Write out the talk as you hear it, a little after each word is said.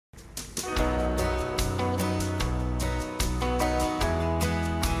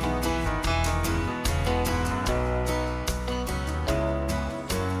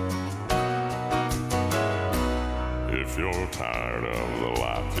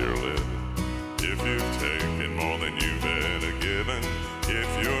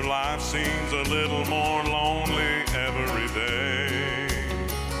seems a little more lonely every day.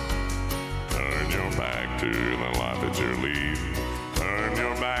 Turn your back to the life that you're leading. Turn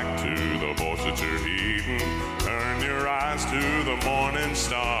your back to the voice that you're heeding. Turn your eyes to the morning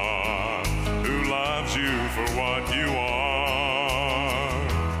star who loves you for what you are.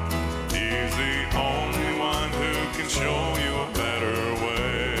 He's the only one who can show you a better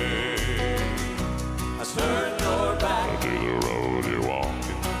way. Turn your back to the road you're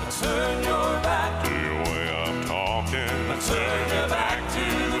walking. Turn your back to your way of talking. Turn your back to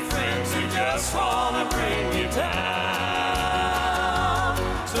the friends who just want to bring you down.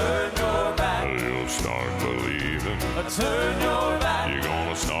 Turn your back. You'll start believing. Turn your back. You're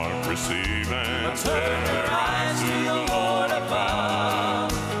gonna start receiving. Turn your eyes to the Lord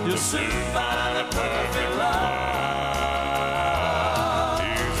above. You'll soon find a perfect love.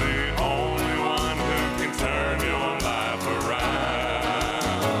 He's the only one who can turn your life around.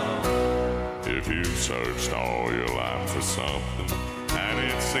 If you've searched all your life for something, and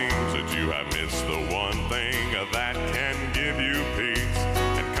it seems that you have missed the one thing that can give you peace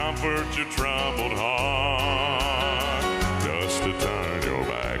and comfort your troubled heart, just to turn your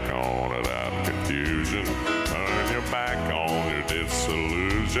back on it out of confusion, turn your back on your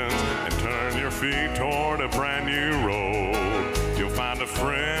disillusions, and turn your feet toward a brand new road. You'll find a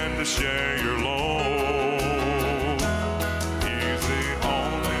friend to share your load. He's the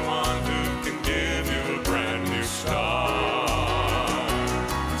only one who can give you a brand new start.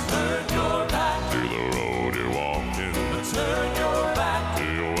 Turn your back to the road you're walking. Turn your back to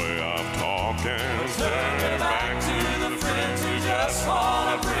your way of talking. Turn your back to the friends who just want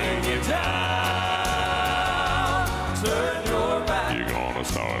to bring you down. Turn your back. You're gonna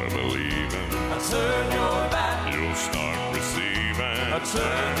start believing. Turn your back. You'll start receiving.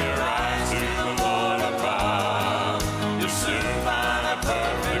 Turn your eyes to the